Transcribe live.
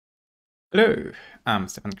Hello, I'm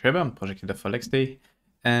Stefan Kreber, project leader for LXD,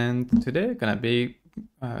 and today I'm gonna be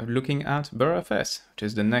looking at Btrfs, which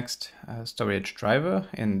is the next storage driver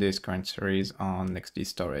in this current series on LXD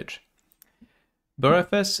storage.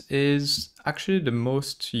 Btrfs is actually the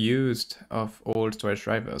most used of all storage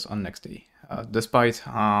drivers on LXD. Despite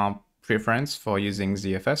our preference for using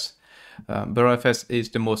ZFS, Btrfs is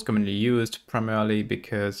the most commonly used primarily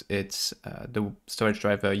because it's the storage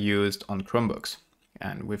driver used on Chromebooks.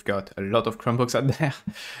 And we've got a lot of Chromebooks out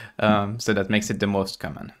there, so that makes it the most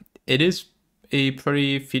common. It is a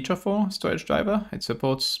pretty featureful storage driver. It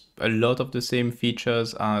supports a lot of the same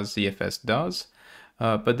features as ZFS does,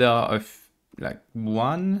 but there are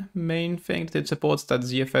one main thing that it supports that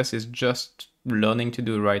ZFS is just learning to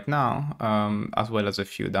do right now, as well as a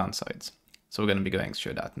few downsides. So we're going to be going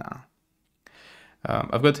through that now.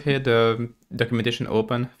 I've got here the documentation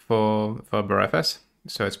open for Btrfs.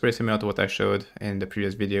 So it's pretty similar to what I showed in the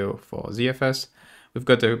previous video for ZFS. We've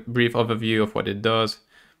got a brief overview of what it does,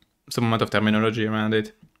 some amount of terminology around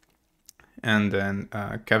it, and then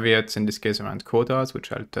caveats in this case around quotas,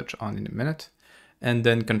 which I'll touch on in a minute, and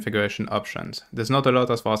then configuration options. There's not a lot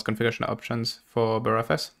as far as configuration options for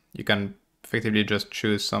Btrfs. You can effectively just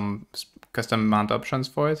choose some custom mount options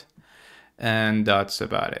for it, and that's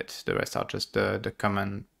about it. The rest are just the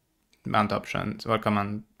common mount options or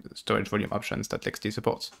common storage volume options that LXD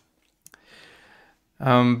supports.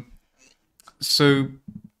 So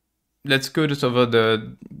let's go just over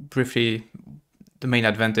briefly the main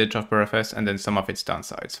advantage of Btrfs and then some of its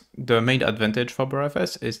downsides. The main advantage for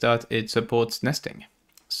Btrfs is that it supports nesting.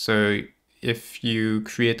 So if you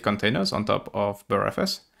create containers on top of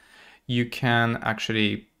Btrfs, you can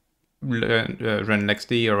actually run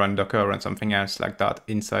LXD or run Docker or run something else like that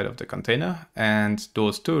inside of the container, and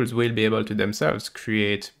those tools will be able to themselves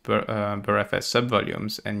create Btrfs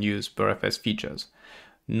subvolumes and use Btrfs features.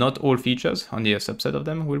 Not all features, only a subset of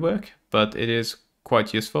them will work, but it is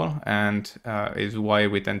quite useful and is why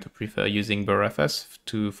we tend to prefer using Btrfs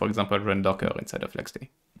to, for example, run Docker inside of LXD.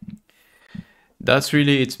 That's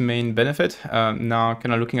really its main benefit. Now,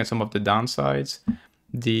 kind of looking at some of the downsides.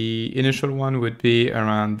 The initial one would be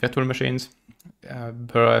around virtual machines.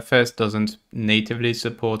 Btrfs doesn't natively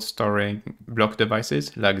support storing block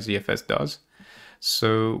devices like ZFS does.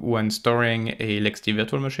 So when storing a LXD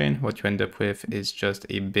virtual machine, what you end up with is just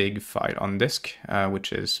a big file on disk,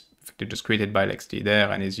 which is just created by LXD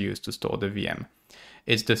there and is used to store the VM.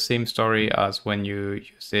 It's the same story as when you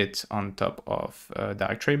use it on top of a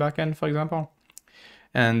directory backend, for example.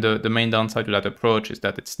 And the main downside to that approach is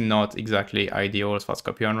that it's not exactly ideal as far as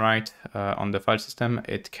copy on write on the file system.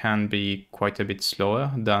 It can be quite a bit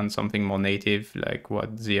slower than something more native like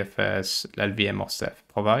what ZFS, LVM, or Ceph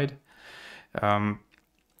provide.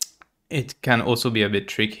 It can also be a bit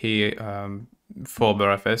tricky for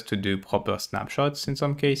Btrfs to do proper snapshots in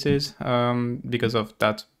some cases because of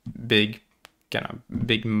that big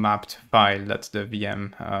mapped file that the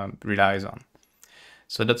VM relies on.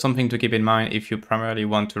 So that's something to keep in mind if you primarily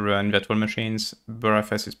want to run virtual machines.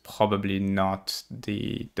 Btrfs is probably not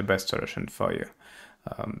the best solution for you.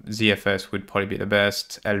 ZFS would probably be the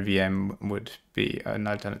best. LVM would be an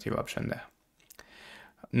alternative option there.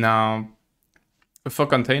 Now, for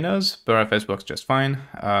containers, Btrfs works just fine,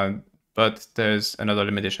 but there's another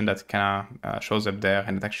limitation that kind of shows up there,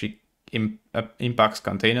 and it actually impacts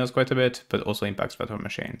containers quite a bit, but also impacts virtual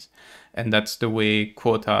machines. And that's the way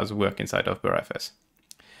quotas work inside of Btrfs.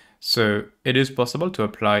 So it is possible to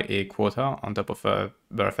apply a quota on top of a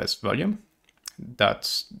Btrfs volume.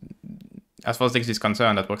 That's, as far as LXD is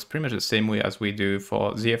concerned, that works pretty much the same way as we do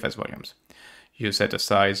for ZFS volumes. You set a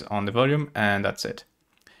size on the volume and that's it.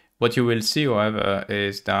 What you will see, however,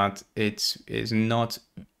 is that it is not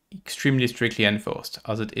extremely strictly enforced,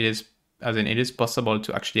 as it is possible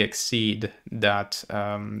to actually exceed that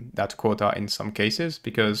quota in some cases,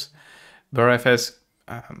 because Btrfs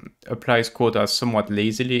applies quotas somewhat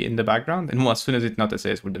lazily in the background, and as soon as it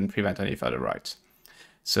notices, will then prevent any further writes.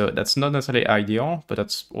 So that's not necessarily ideal, but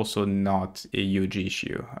that's also not a huge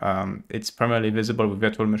issue. It's primarily visible with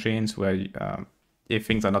virtual machines where if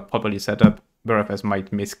things are not properly set up, Btrfs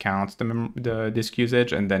might miscount the disk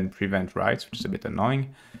usage and then prevent writes, which is a bit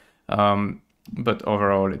annoying. But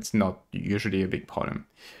overall, it's not usually a big problem.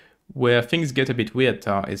 Where things get a bit weird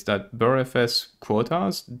is that Btrfs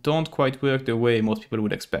quotas don't quite work the way most people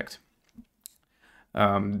would expect.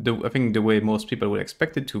 I think the way most people would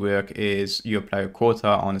expect it to work is you apply a quota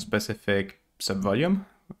on a specific subvolume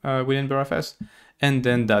within Btrfs, and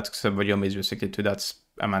then that subvolume is restricted to that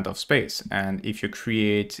amount of space. And if you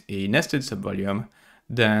create a nested subvolume,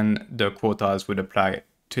 then the quotas would apply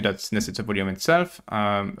to that nested subvolume itself,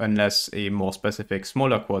 unless a more specific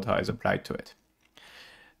smaller quota is applied to it.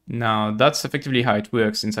 Now, that's effectively how it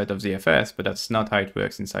works inside of ZFS, but that's not how it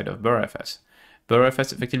works inside of Btrfs.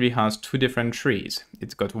 Btrfs effectively has two different trees.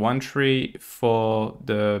 It's got one tree for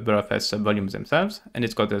the Btrfs subvolumes themselves, and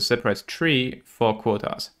it's got a separate tree for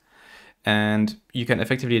quotas. And you can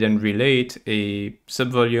effectively then relate a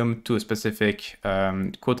subvolume to a specific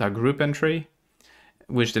quota group entry,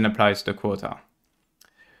 which then applies the quota.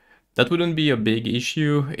 That wouldn't be a big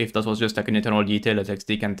issue if that was just like an internal detail that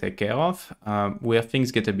LXD can take care of. Where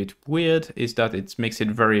things get a bit weird is that it makes it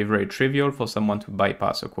very, very trivial for someone to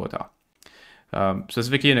bypass a quota.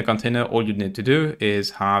 Specifically in a container, all you need to do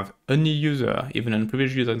is have any user, even an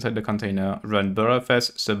privileged user inside the container, run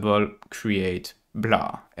Btrfs subvol create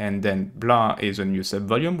blah, and then blah is a new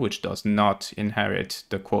subvolume which does not inherit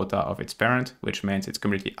the quota of its parent, which means it's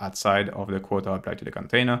completely outside of the quota applied to the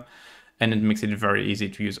container, and it makes it very easy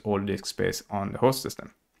to use all disk space on the host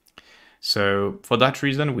system. So for that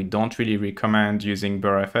reason, we don't really recommend using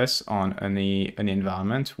Btrfs on any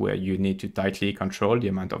environment where you need to tightly control the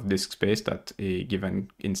amount of disk space that a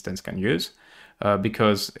given instance can use,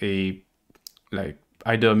 because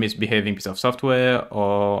either a misbehaving piece of software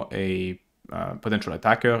or a potential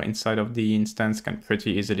attacker inside of the instance can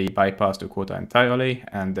pretty easily bypass the quota entirely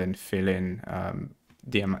and then fill in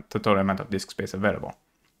the total amount of disk space available.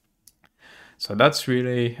 So that's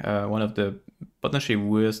really one of the potentially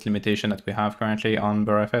worst limitation that we have currently on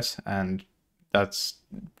Btrfs, and that's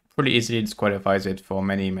pretty easily disqualifies it for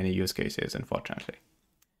many, many use cases, unfortunately.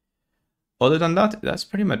 Other than that, that's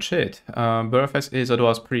pretty much it. Btrfs is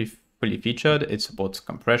otherwise pretty fully featured. It supports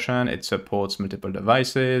compression, it supports multiple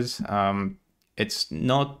devices.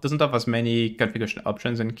 Doesn't have as many configuration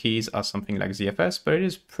options and keys as something like ZFS, but it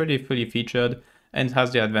is pretty fully featured and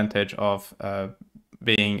has the advantage of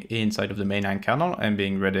being inside of the mainline kernel and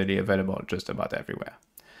being readily available just about everywhere.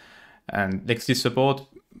 And LXD support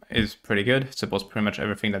is pretty good. It supports pretty much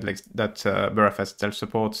everything that Btrfs itself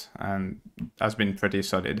supports and has been pretty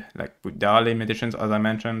solid. Like, there are limitations, as I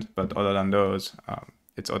mentioned, but other than those,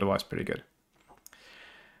 it's otherwise pretty good.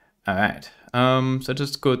 All right, so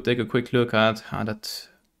just go take a quick look at how that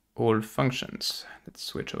all functions. Let's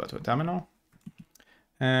switch over to a terminal.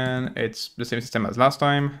 And it's the same system as last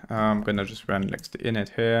time. I'm gonna just run LXD init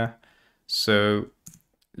here. So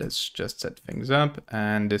let's just set things up.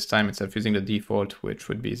 And this time, instead of using the default, which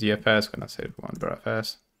would be ZFS, I'm gonna say we want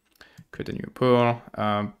Btrfs, create a new pool.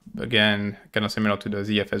 Again, kind of similar to the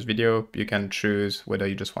ZFS video, you can choose whether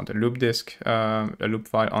you just want a loop disk, a loop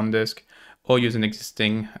file on disk, or use an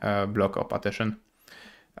existing block or partition.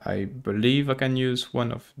 I believe I can use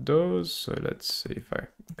one of those. So let's see if I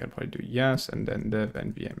can probably do yes, and then dev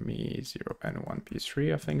nvme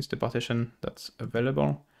 0n1p3, I think is the partition that's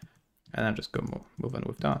available. And I'll just go move on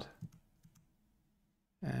with that.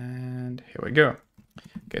 And here we go.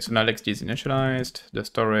 Okay, so now LXD is initialized. The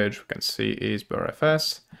storage we can see is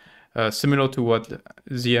Btrfs. Similar to what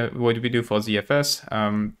we do for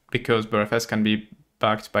ZFS, because Btrfs can be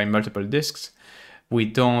backed by multiple disks, we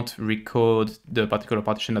don't record the particular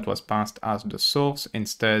partition that was passed as the source.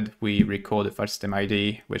 Instead, we record the file system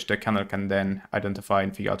ID, which the kernel can then identify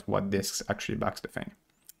and figure out what disks actually backs the thing.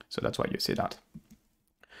 So that's why you see that.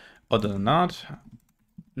 Other than that,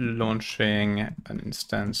 launching an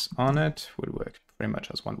instance on it will work pretty much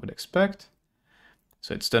as one would expect.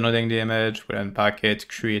 So it's downloading the image, we'll unpack it,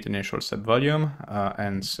 create an initial subvolume,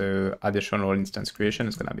 and so additional instance creation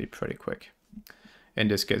is going to be pretty quick. In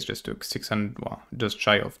this case, just took just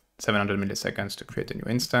shy of 700 milliseconds to create a new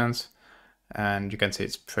instance, and you can see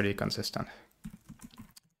it's pretty consistent.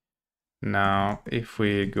 Now, if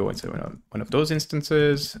we go into one of those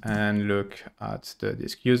instances and look at the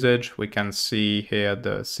disk usage, we can see here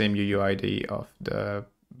the same UUID of the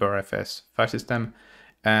Btrfs file system,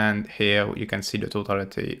 and here you can see the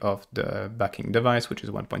totality of the backing device, which is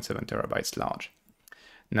 1.7 terabytes large.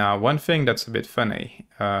 Now, one thing that's a bit funny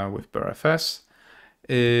with Btrfs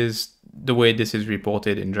is the way this is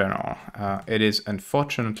reported in general. It is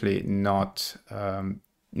unfortunately not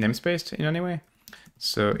namespaced in any way.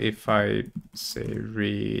 So if I say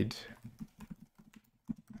read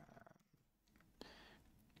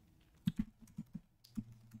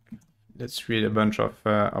let's read a bunch of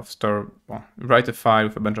write a file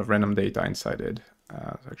with a bunch of random data inside it.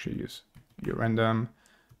 Actually use urandom.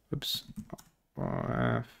 Oops,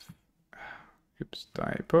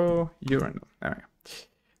 typo, urandom. There we go.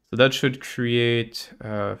 So that should create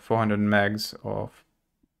 400 megs of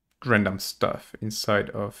random stuff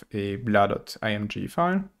inside of a blah.img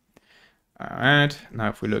file. All right, now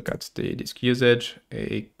if we look at the disk usage,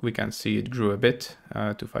 we can see it grew a bit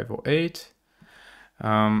to 508.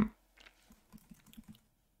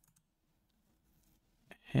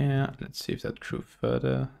 Here, let's see if that grew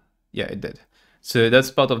further. Yeah, it did. So that's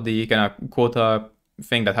part of the kind of quota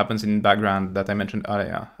thing that happens in the background that I mentioned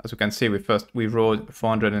earlier. As you can see, we wrote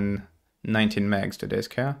 419 megs to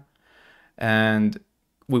disk here, and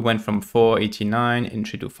we went from 489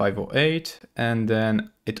 inch to 508, and then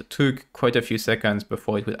it took quite a few seconds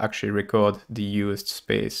before it would actually record the used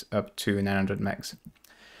space up to 900 megs.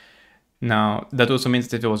 Now, that also means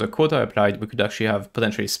that if there was a quota applied, we could actually have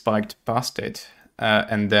potentially spiked past it,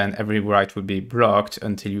 and then every write would be blocked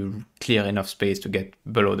until you clear enough space to get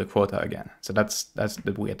below the quota again. So that's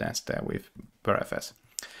the weirdness there with Btrfs.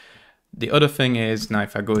 The other thing is, now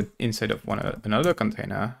if I go inside of another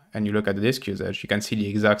container and you look at the disk usage, you can see the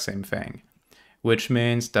exact same thing, which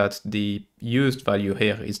means that the used value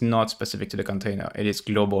here is not specific to the container. It is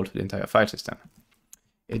global to the entire file system.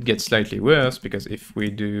 It gets slightly worse because if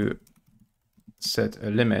we do set a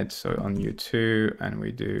limit, so on U2, and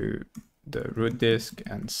we do the root disk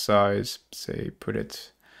and size, say put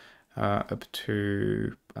it up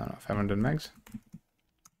to, I don't know, 500 megs.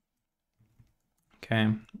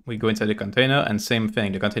 Okay, we go inside the container and same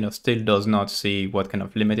thing, the container still does not see what kind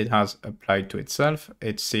of limit it has applied to itself.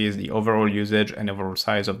 It sees the overall usage and overall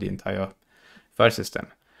size of the entire file system.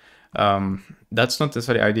 That's not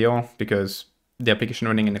necessarily ideal because the application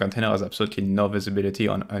running in the container has absolutely no visibility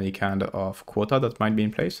on any kind of quota that might be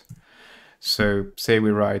in place. So say we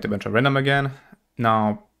write a bunch of random again.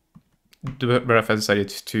 Now the Btrfs decided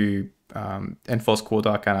to enforce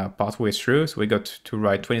quota kind of partway through. So we got to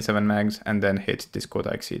write 27 megs and then hit this quota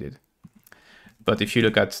exceeded. But if you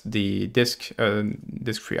look at the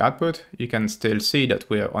disk-free output, you can still see that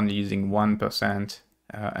we are only using 1%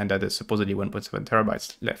 and that is supposedly 1.7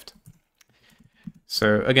 terabytes left.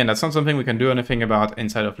 So again, that's not something we can do anything about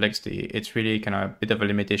inside of LXD. It's really kind of a bit of a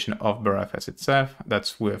limitation of Btrfs itself.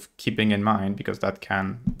 That's worth keeping in mind because that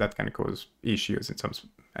can cause issues in some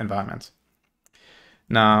environments.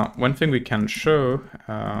 Now, one thing we can show,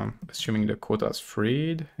 assuming the quota is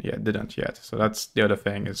freed, yeah, it didn't yet. So that's the other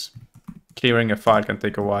thing, is clearing a file can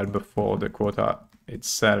take a while before the quota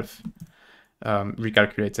itself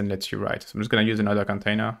recalculates and lets you write. So I'm just going to use another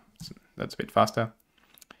container. That's a bit faster.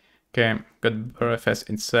 Okay, got Btrfs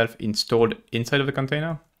itself installed inside of the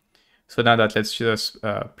container. So now that let's just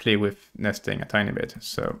play with nesting a tiny bit.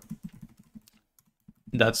 So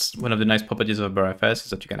that's one of the nice properties of Btrfs, is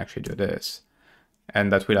that you can actually do this.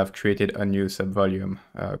 And that will have created a new subvolume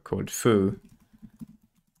called foo,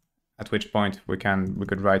 at which point we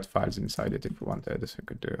could write files inside it if we wanted. So we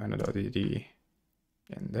could do another DD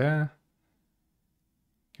in there.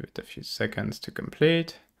 Give it a few seconds to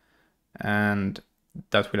complete. And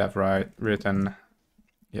that will have written,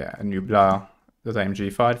 yeah, a new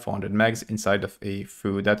blah.img file, 400 megs inside of a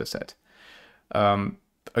foo dataset.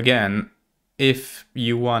 Again, if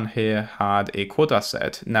U1 here had a quota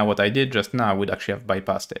set, now what I did just now would actually have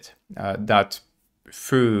bypassed it. That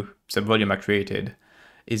foo subvolume I created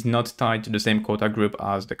is not tied to the same quota group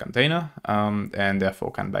as the container, and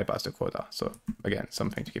therefore can bypass the quota. So again,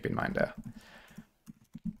 something to keep in mind there.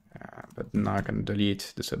 But now I can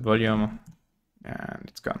delete the subvolume, and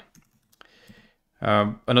it's gone.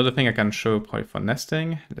 Another thing I can show probably for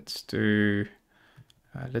nesting, let's do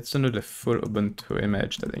the full Ubuntu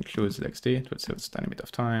image that includes LXD. It will save us a tiny bit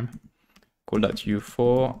of time. Call that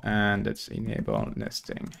U4 and let's enable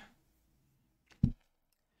nesting.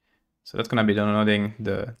 So that's going to be downloading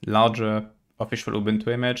the larger official Ubuntu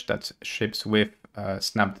image that ships with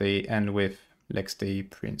snapd and with LXD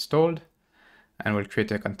pre-installed, and we'll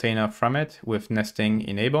create a container from it with nesting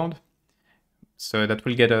enabled. So that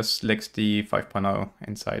will get us LXD 5.0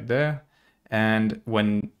 inside there. And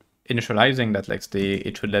when initializing that LXD,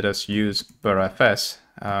 it should let us use Btrfs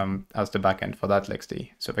as the backend for that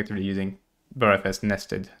LXD. So effectively using Btrfs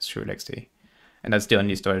nested through LXD. And that's the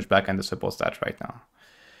only storage backend that supports that right now.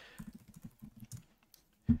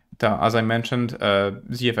 As I mentioned,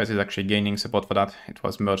 ZFS is actually gaining support for that. It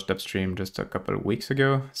was merged upstream just a couple of weeks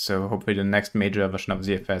ago. So hopefully the next major version of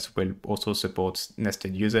ZFS will also support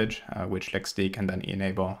nested usage, which LXD can then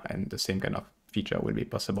enable, and the same kind of feature will be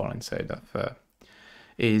possible inside of a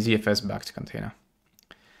ZFS-backed container.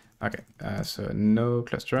 Okay, so no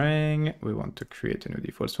clustering. We want to create a new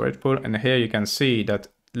default storage pool. And here you can see that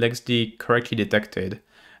LXD correctly detected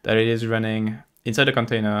that it is running inside a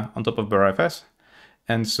container on top of Btrfs,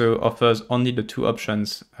 and so offers only the two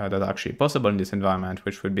options that are actually possible in this environment,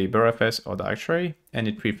 which would be Btrfs or directory, and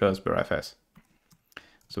it prefers Btrfs.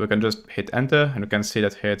 So we can just hit enter, and we can see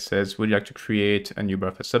that here it says, would you like to create a new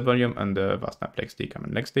Btrfs subvolume under varsnap LXD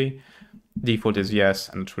command LXD? Default is yes,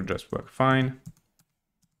 and it should just work fine.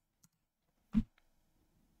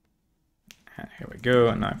 And here we go.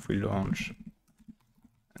 And now if we launch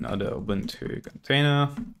another Ubuntu container,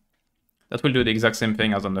 that will do the exact same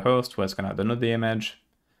thing as on the host, where it's going to download the image,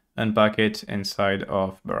 unpack it inside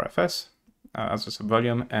of Btrfs as a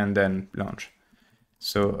subvolume, and then launch.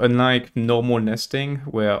 So unlike normal nesting,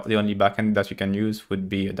 where the only backend that you can use would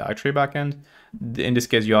be a directory backend, in this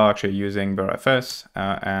case, you are actually using Btrfs,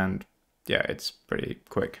 and yeah, it's pretty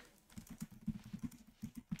quick.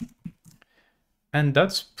 And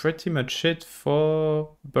that's pretty much it for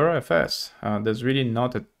Btrfs. There's really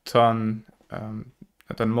not a ton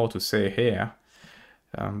more to say here.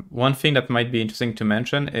 One thing that might be interesting to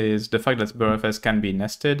mention is the fact that Btrfs can be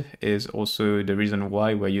nested is also the reason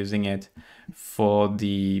why we're using it for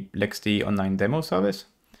the LXD online demo service.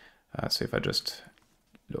 So if I just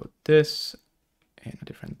load this in a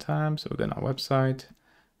different tab, so we go on our website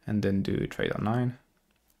and then do trade online.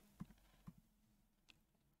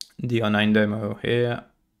 The online demo here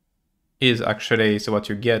is actually, so what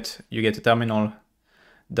you get a terminal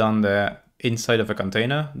down there inside of a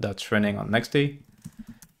container that's running on LXD.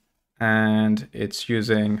 And it's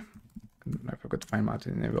using, I forgot to find out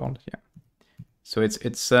in enabled, yeah. So it's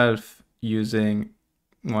itself using,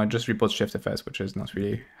 well, it just reports Btrfs, which is not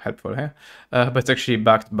really helpful here, but it's actually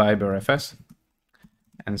backed by Btrfs.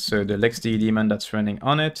 And so the LXD daemon that's running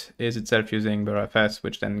on it is itself using Btrfs,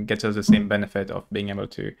 which then gets us the same benefit of being able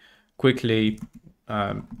to quickly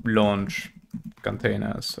launch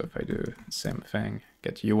containers. So if I do the same thing,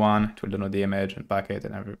 get U1, it will download the image and pack it,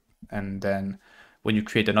 and then when you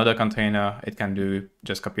create another container, it can do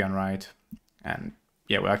just copy and write. And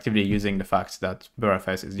yeah, we're actively using the fact that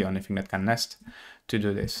Btrfs is the only thing that can nest to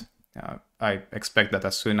do this. I expect that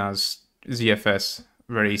as soon as ZFS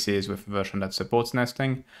releases with a version that supports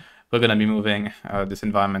nesting, we're going to be moving this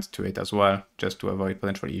environment to it as well, just to avoid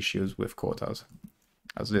potential issues with quotas,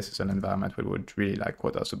 as this is an environment we would really like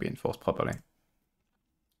quotas to be enforced properly.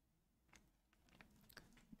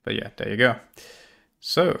 But yeah, there you go.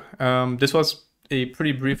 So this was a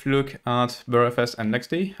pretty brief look at Btrfs and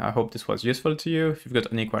LXD. I hope this was useful to you. If you've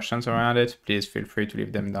got any questions around it, please feel free to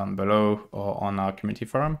leave them down below or on our community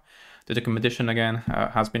forum. The documentation, again,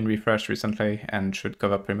 has been refreshed recently and should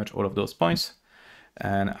cover pretty much all of those points.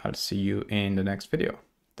 And I'll see you in the next video.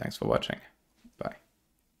 Thanks for watching.